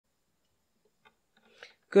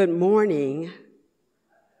Good morning.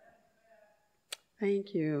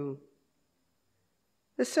 Thank you.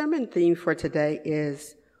 The sermon theme for today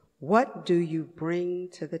is, what do you bring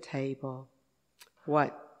to the table?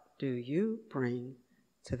 What do you bring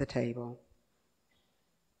to the table?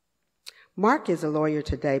 Mark is a lawyer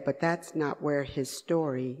today, but that's not where his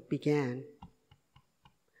story began.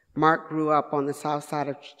 Mark grew up on the south side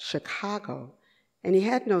of Chicago, and he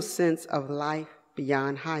had no sense of life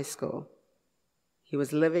beyond high school. He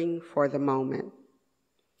was living for the moment.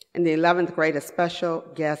 In the 11th grade, a special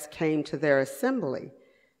guest came to their assembly,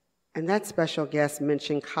 and that special guest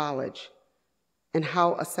mentioned college and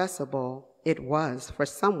how accessible it was for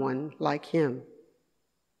someone like him.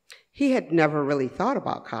 He had never really thought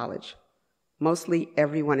about college. Mostly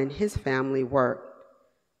everyone in his family worked,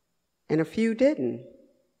 and a few didn't.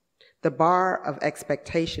 The bar of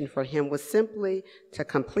expectation for him was simply to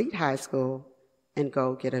complete high school and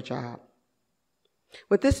go get a job.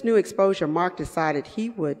 With this new exposure, Mark decided he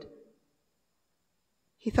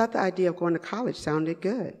thought the idea of going to college sounded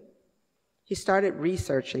good. He started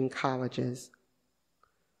researching colleges.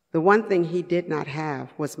 The one thing he did not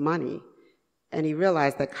have was money, and he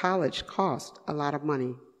realized that college cost a lot of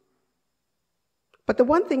money. But the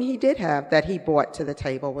one thing he did have that he brought to the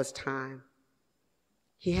table was time.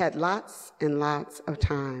 He had lots and lots of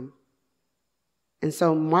time. And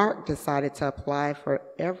so Mark decided to apply for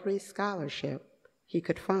every scholarship he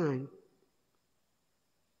could find.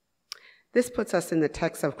 This puts us in the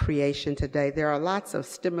text of creation today. There are lots of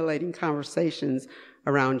stimulating conversations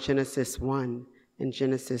around Genesis 1 and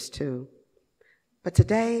Genesis 2. But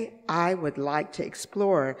today, I would like to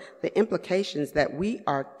explore the implications that we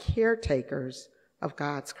are caretakers of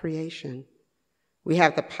God's creation. We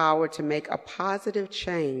have the power to make a positive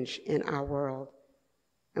change in our world.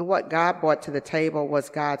 And what God brought to the table was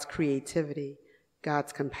God's creativity,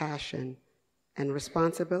 God's compassion, and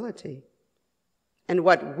responsibility. And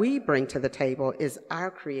what we bring to the table is our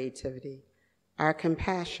creativity, our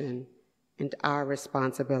compassion, and our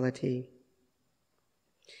responsibility.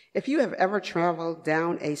 If you have ever traveled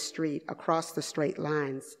down a street across the straight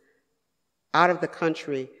lines out of the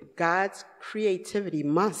country, God's creativity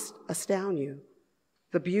must astound you.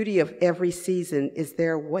 The beauty of every season is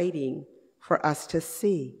there waiting for us to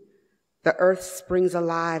see. The earth springs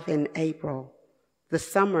alive in April. The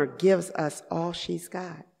summer gives us all she's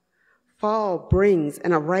got. Fall brings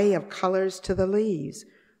an array of colors to the leaves.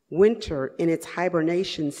 Winter, in its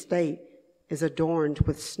hibernation state, is adorned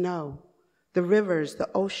with snow. The rivers, the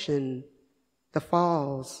ocean, the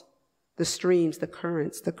falls, the streams, the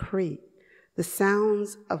currents, the creek, the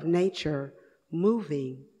sounds of nature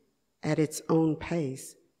moving at its own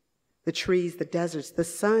pace. The trees, the deserts, the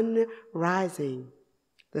sun rising,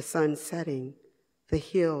 the sun setting, the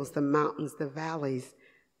hills, the mountains, the valleys,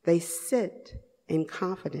 they sit in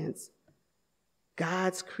confidence.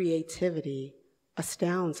 God's creativity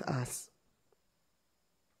astounds us.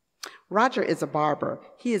 Roger is a barber.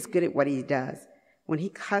 He is good at what he does. When he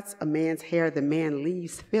cuts a man's hair, the man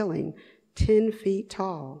leaves feeling 10 feet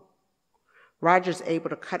tall. Roger's able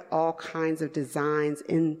to cut all kinds of designs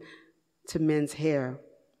into men's hair.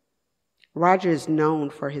 Roger is known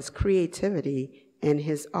for his creativity and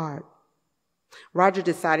his art. Roger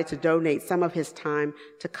decided to donate some of his time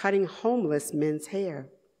to cutting homeless men's hair.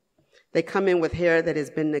 They come in with hair that has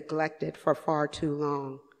been neglected for far too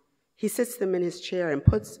long. He sits them in his chair and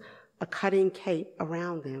puts a cutting cape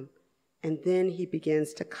around them, and then he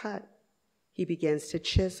begins to cut. He begins to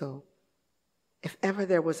chisel. If ever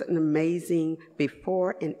there was an amazing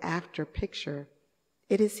before and after picture,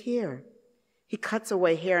 it is here. He cuts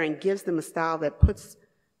away hair and gives them a style that puts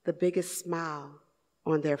the biggest smile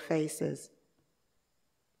on their faces.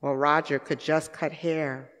 Well, Roger could just cut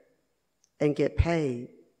hair and get paid.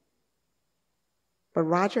 But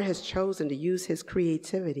Roger has chosen to use his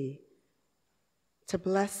creativity to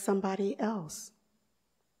bless somebody else.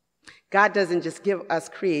 God doesn't just give us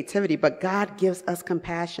creativity, but God gives us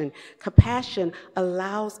compassion. Compassion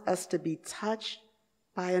allows us to be touched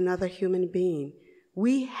by another human being.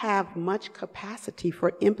 We have much capacity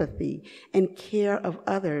for empathy and care of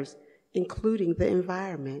others, including the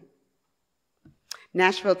environment.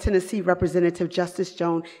 Nashville, Tennessee Representative Justice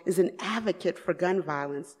Jones is an advocate for gun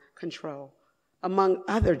violence control, among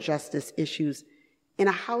other justice issues, in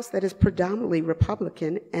a House that is predominantly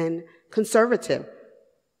Republican and conservative.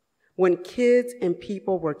 When kids and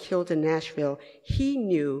people were killed in Nashville, he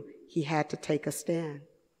knew he had to take a stand.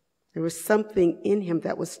 There was something in him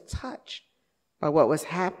that was touched by what was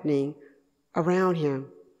happening around him.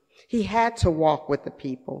 He had to walk with the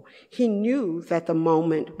people. He knew that the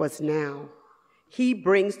moment was now. He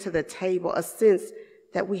brings to the table a sense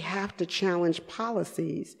that we have to challenge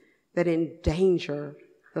policies that endanger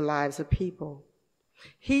the lives of people.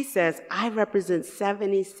 He says, I represent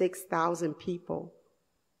 76,000 people.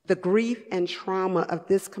 The grief and trauma of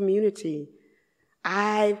this community,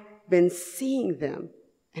 I've been seeing them,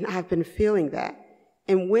 and I've been feeling that.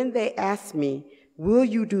 And when they asked me, will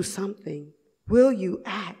you do something? Will you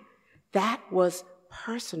act? That was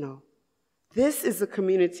personal. This is a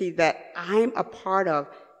community that I'm a part of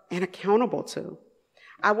and accountable to.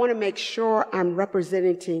 I want to make sure I'm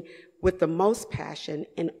representing with the most passion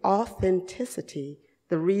and authenticity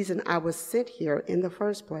the reason I was sent here in the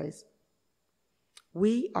first place.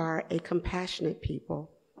 We are a compassionate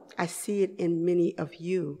people. I see it in many of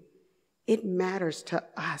you. It matters to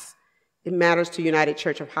us. It matters to United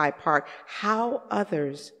Church of Hyde Park how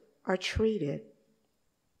others are treated.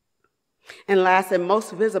 And last and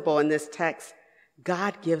most visible in this text,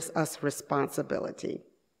 God gives us responsibility.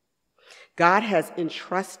 God has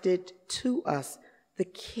entrusted to us the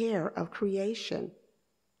care of creation,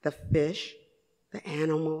 the fish, the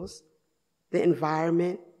animals, the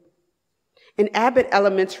environment. In Abbott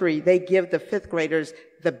Elementary, they give the fifth graders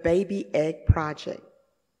the baby egg project.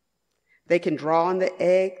 They can draw on the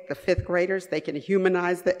egg, the fifth graders. They can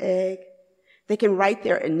humanize the egg. They can write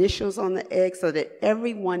their initials on the egg so that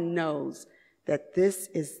everyone knows that this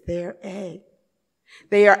is their egg.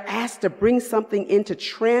 They are asked to bring something in to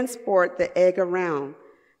transport the egg around.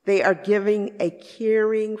 They are giving a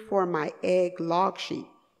caring for my egg log sheet.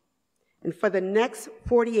 And for the next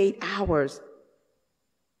 48 hours,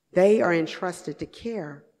 they are entrusted to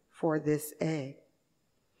care for this egg.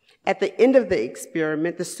 At the end of the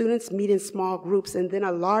experiment, the students meet in small groups and then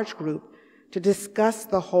a large group to discuss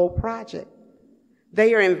the whole project.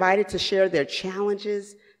 They are invited to share their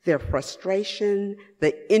challenges, their frustration,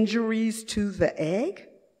 the injuries to the egg,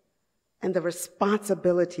 and the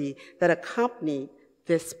responsibility that accompanied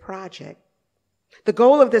this project. The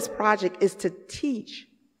goal of this project is to teach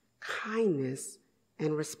kindness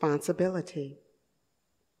and responsibility.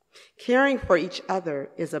 Caring for each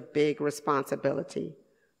other is a big responsibility.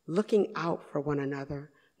 Looking out for one another,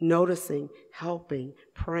 noticing, helping,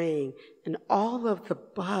 praying, and all of the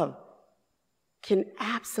above can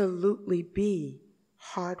absolutely be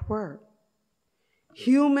hard work.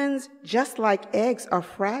 Humans, just like eggs, are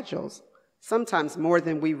fragile, sometimes more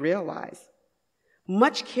than we realize.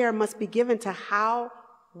 Much care must be given to how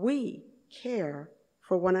we care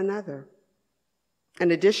for one another.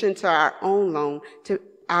 In addition to our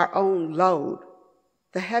own load,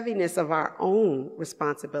 the heaviness of our own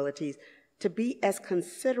responsibilities, to be as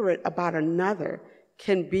considerate about another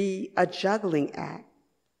can be a juggling act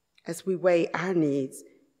as we weigh our needs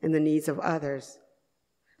and the needs of others.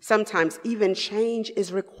 Sometimes even change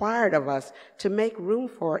is required of us to make room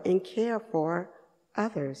for and care for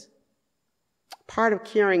others. Part of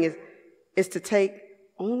caring is to take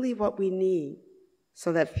only what we need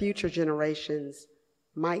so that future generations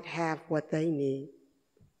might have what they need.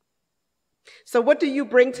 So what do you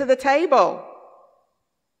bring to the table?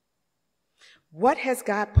 What has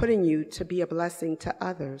God put in you to be a blessing to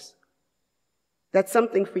others? That's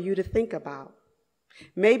something for you to think about.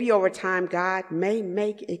 Maybe over time, God may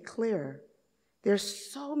make it clearer.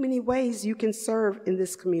 There's so many ways you can serve in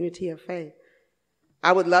this community of faith.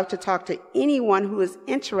 I would love to talk to anyone who is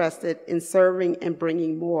interested in serving and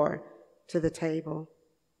bringing more to the table.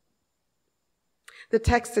 The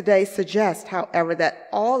text today suggests, however, that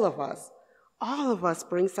all of us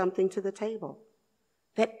bring something to the table,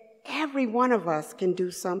 that every one of us can do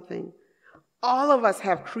something. All of us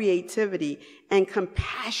have creativity and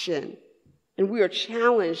compassion, and we are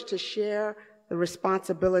challenged to share the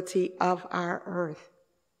responsibility of our earth.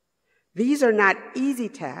 These are not easy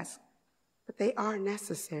tasks, but they are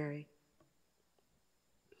necessary.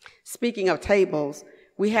 Speaking of tables,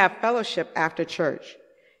 we have fellowship after church,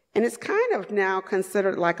 and it's kind of now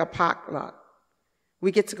considered like a potluck.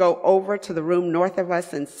 We get to go over to the room north of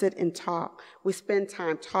us and sit and talk. We spend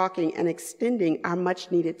time talking and extending our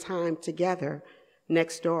much-needed time together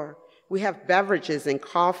next door. We have beverages and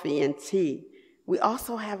coffee and tea. We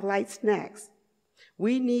also have light snacks.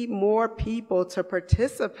 We need more people to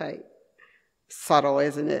participate. Subtle,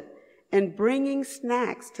 isn't it? In bringing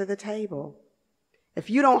snacks to the table. If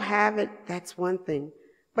you don't have it, that's one thing.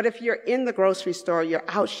 But if you're in the grocery store, you're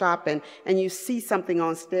out shopping, and you see something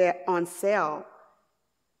on sale,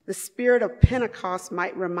 the spirit of Pentecost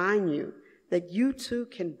might remind you that you too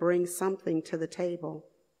can bring something to the table.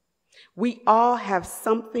 We all have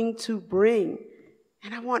something to bring,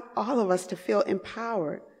 and I want all of us to feel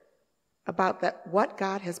empowered about that. What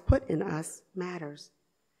God has put in us matters.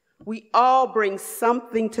 We all bring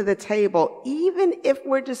something to the table, even if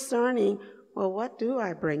we're discerning well, what do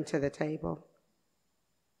I bring to the table?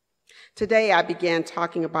 Today, I began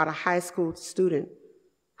talking about a high school student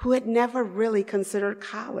who had never really considered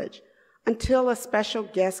college until a special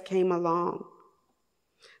guest came along.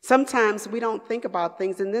 Sometimes we don't think about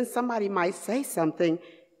things, and then somebody might say something,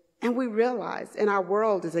 and we realize, and our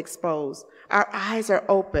world is exposed. Our eyes are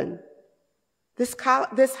open. This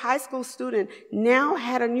high school student now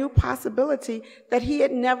had a new possibility that he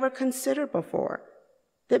had never considered before,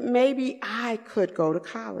 that maybe I could go to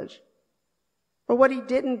college. But what he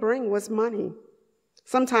didn't bring was money.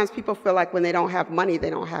 Sometimes people feel like when they don't have money, they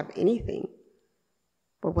don't have anything.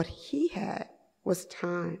 But what he had was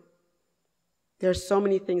time. There's so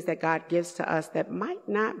many things that God gives to us that might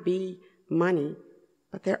not be money,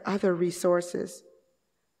 but they're other resources.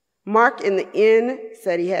 Mark, in the end,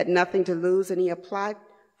 said he had nothing to lose, and he applied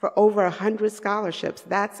for over 100 scholarships.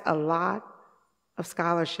 That's a lot of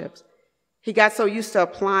scholarships. He got so used to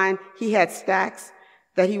applying, he had stacks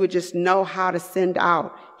that he would just know how to send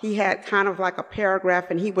out. He had kind of like a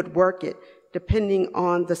paragraph, and he would work it depending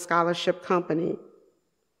on the scholarship company.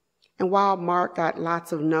 And while Mark got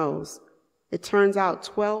lots of no's, it turns out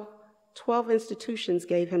 12 institutions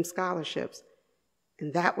gave him scholarships,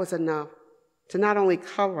 and that was enough to not only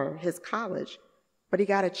cover his college, but he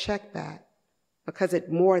got a check back because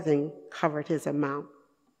it more than covered his amount.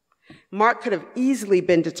 Mark could have easily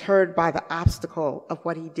been deterred by the obstacle of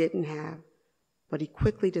what he didn't have, but he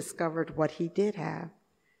quickly discovered what he did have.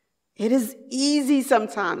 It is easy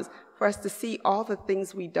sometimes for us to see all the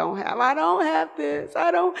things we don't have. I don't have this.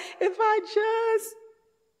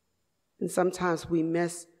 And sometimes we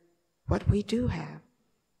miss what we do have,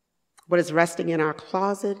 what is resting in our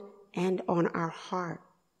closet and on our heart.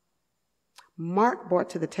 Mark brought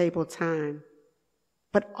to the table time,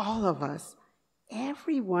 but all of us,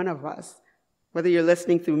 every one of us, whether you're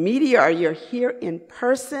listening through media or you're here in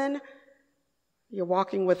person, you're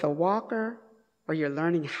walking with a walker, or you're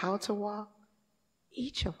learning how to walk,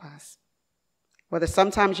 each of us, whether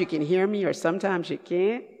sometimes you can hear me or sometimes you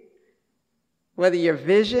can't, whether your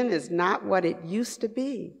vision is not what it used to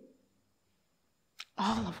be,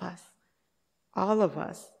 all of us,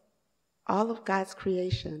 all of God's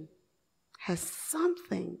creation has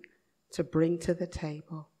something to bring to the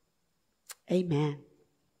table. Amen.